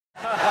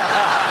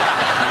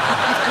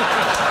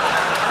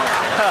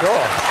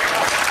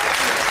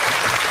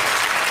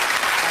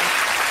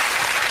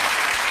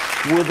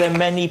Were there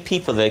many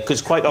people there?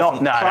 Because quite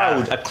often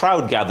a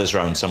crowd gathers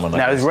around someone like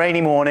that. No, it was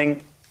rainy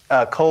morning,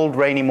 cold,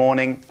 rainy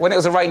morning. When it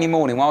was a rainy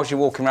morning, while you're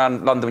walking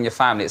around London with your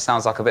family, it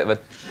sounds like a bit of a...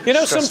 You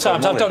know,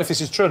 sometimes, I don't know if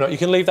this is true or not, you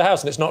can leave the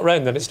house and it's not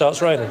raining, then it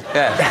starts raining.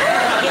 Yeah.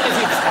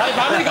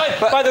 I'm only going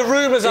by the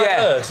rumours I've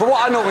heard. But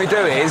what I normally do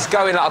is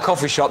go in like a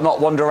coffee shop, not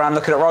wander around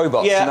looking at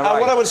robots in the rain.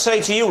 What I would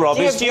say to you, Rob,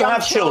 is do you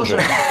have children?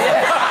 It's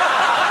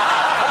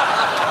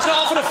not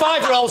often a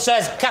 5-year-old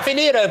says, Caffè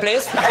Nero,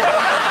 please.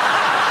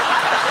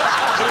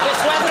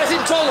 This weather is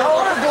intolerable.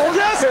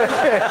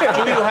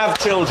 Do you have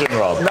children,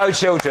 Rob? No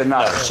children,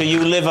 no. So you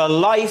live a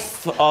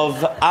life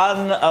of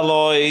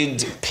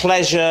unalloyed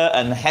pleasure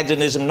and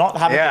hedonism, not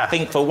having to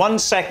think for 1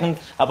 second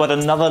about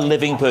another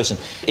living person.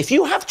 If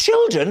you have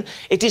children,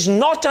 it is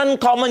not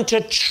uncommon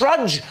to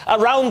trudge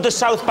around the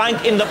South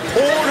Bank in the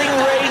pouring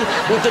rain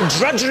with the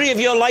drudgery of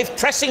your life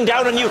pressing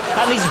down on you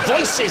and these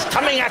voices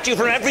coming at you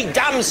from every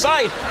damn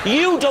side.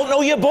 You don't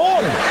know you're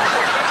born.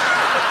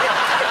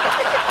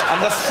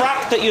 And the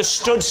fact that you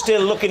stood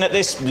still looking at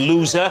this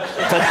loser,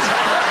 it's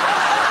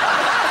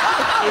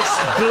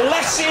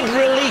blessed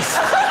relief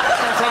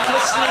from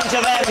listening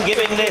to them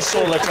giving this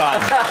all the time.